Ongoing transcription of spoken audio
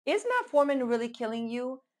Is metformin really killing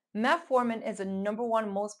you? Metformin is the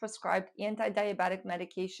 #1 most prescribed anti-diabetic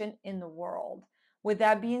medication in the world. With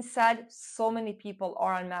that being said, so many people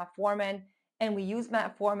are on metformin, and we use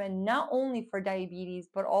metformin not only for diabetes,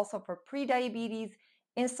 but also for prediabetes,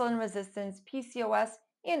 insulin resistance, PCOS,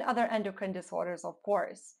 and other endocrine disorders, of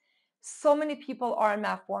course. So many people are on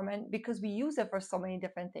metformin because we use it for so many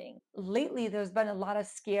different things. Lately, there's been a lot of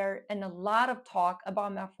scare and a lot of talk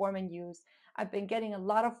about metformin use. I've been getting a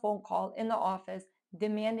lot of phone calls in the office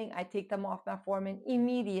demanding I take them off metformin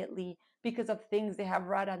immediately because of things they have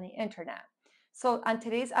read on the internet. So, on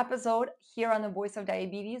today's episode here on the Voice of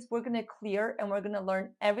Diabetes, we're going to clear and we're going to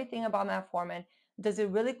learn everything about metformin. Does it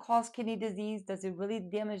really cause kidney disease? Does it really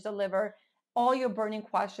damage the liver? All your burning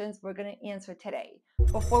questions we're going to answer today.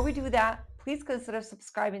 Before we do that, please consider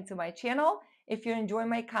subscribing to my channel. If you're enjoying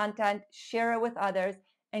my content, share it with others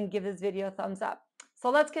and give this video a thumbs up. So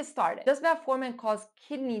let's get started. Does metformin cause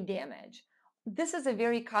kidney damage? This is a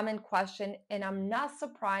very common question, and I'm not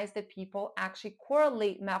surprised that people actually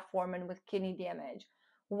correlate metformin with kidney damage.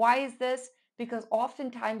 Why is this? Because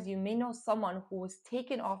oftentimes you may know someone who was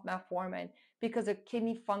taken off metformin because their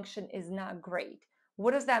kidney function is not great.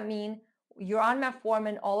 What does that mean? You're on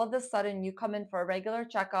metformin, all of a sudden you come in for a regular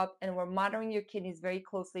checkup and we're monitoring your kidneys very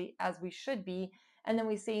closely as we should be. And then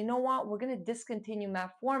we say, you know what, we're going to discontinue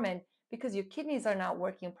metformin because your kidneys are not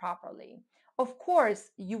working properly. Of course,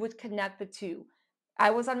 you would connect the two.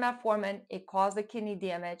 I was on metformin, it caused the kidney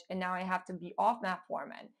damage, and now I have to be off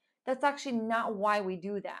metformin. That's actually not why we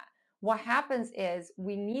do that. What happens is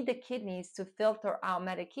we need the kidneys to filter out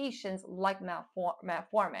medications like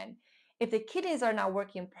metformin. If the kidneys are not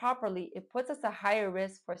working properly, it puts us at higher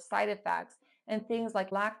risk for side effects and things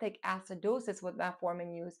like lactic acidosis with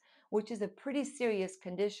metformin use, which is a pretty serious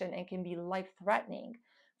condition and can be life-threatening.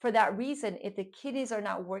 For that reason, if the kidneys are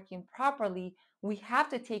not working properly, we have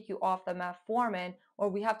to take you off the metformin or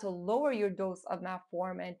we have to lower your dose of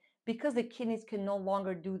metformin because the kidneys can no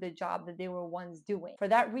longer do the job that they were once doing. For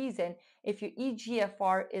that reason, if your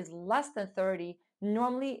eGFR is less than 30,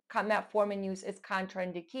 normally metformin use is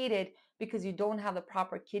contraindicated because you don't have the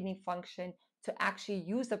proper kidney function to actually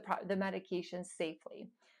use the medication safely.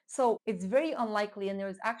 So it's very unlikely, and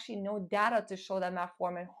there's actually no data to show that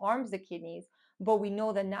metformin harms the kidneys, but we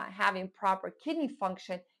know that not having proper kidney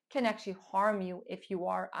function can actually harm you if you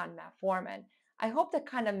are on metformin. I hope that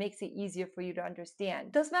kind of makes it easier for you to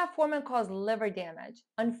understand. Does metformin cause liver damage?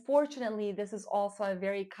 Unfortunately, this is also a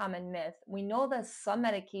very common myth. We know that some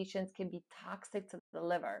medications can be toxic to the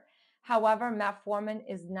liver. However, metformin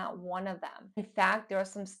is not one of them. In fact, there are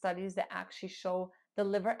some studies that actually show the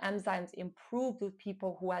liver enzymes improved with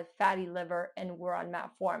people who had fatty liver and were on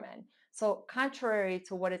metformin. So contrary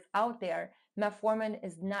to what is out there, metformin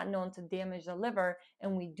is not known to damage the liver,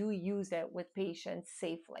 and we do use it with patients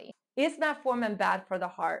safely. Is metformin bad for the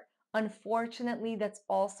heart? Unfortunately, that's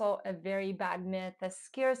also a very bad myth that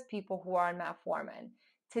scares people who are on metformin.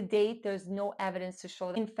 To date, there's no evidence to show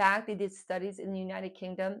that. In fact, they did studies in the United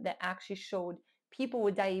Kingdom that actually showed people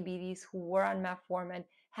with diabetes who were on metformin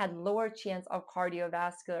had lower chance of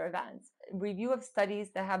cardiovascular events. A review of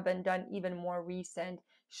studies that have been done even more recent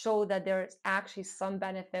show that there's actually some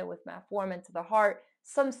benefit with metformin to the heart.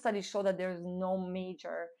 Some studies show that there's no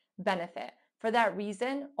major benefit. For that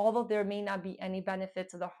reason, although there may not be any benefit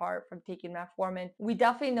to the heart from taking metformin, we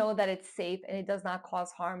definitely know that it's safe and it does not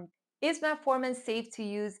cause harm. Is metformin safe to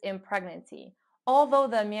use in pregnancy? Although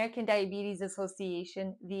the American Diabetes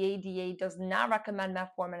Association, the ADA, does not recommend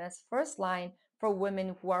metformin as first line for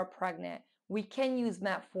women who are pregnant, we can use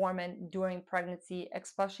metformin during pregnancy,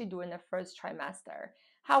 especially during the first trimester.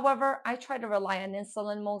 However, I try to rely on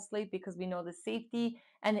insulin mostly because we know the safety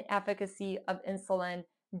and the efficacy of insulin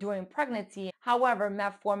during pregnancy. However,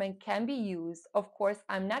 metformin can be used. Of course,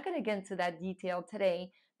 I'm not going to get into that detail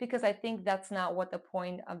today because I think that's not what the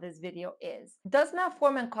point of this video is. Does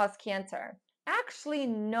metformin cause cancer? Actually,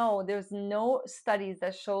 no, there's no studies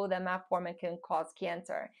that show that metformin can cause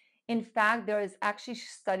cancer. In fact, there is actually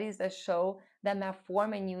studies that show that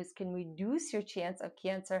metformin use can reduce your chance of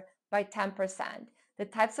cancer by 10%. The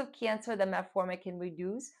types of cancer that metformin can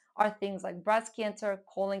reduce are things like breast cancer,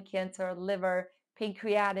 colon cancer, liver,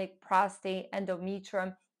 pancreatic, prostate,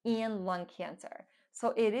 endometrium, and lung cancer.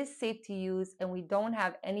 So it is safe to use, and we don't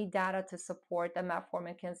have any data to support that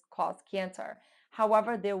metformin can cause cancer.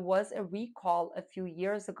 However, there was a recall a few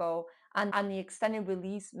years ago on the extended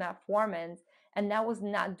release metformins, and that was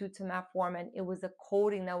not due to metformin. It was a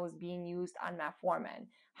coating that was being used on metformin.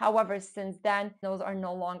 However, since then, those are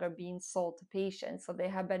no longer being sold to patients, so they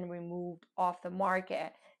have been removed off the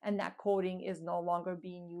market. and that coating is no longer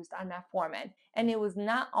being used on metformin. And it was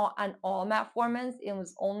not on all metformins, it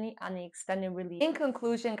was only on the extended release. In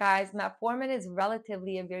conclusion, guys, metformin is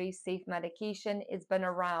relatively a very safe medication. It's been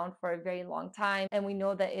around for a very long time, and we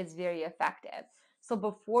know that it's very effective. So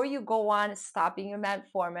before you go on stopping your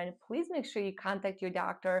metformin, please make sure you contact your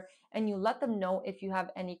doctor and you let them know if you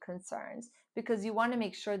have any concerns, because you want to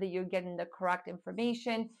make sure that you're getting the correct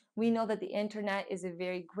information. We know that the internet is a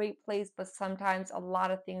very great place, but sometimes a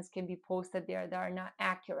lot of things can be posted there that are not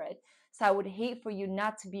accurate. So I would hate for you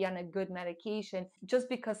not to be on a good medication just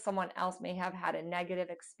because someone else may have had a negative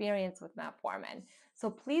experience with metformin. So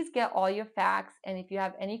please get all your facts. And if you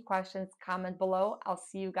have any questions, comment below. I'll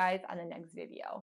see you guys on the next video.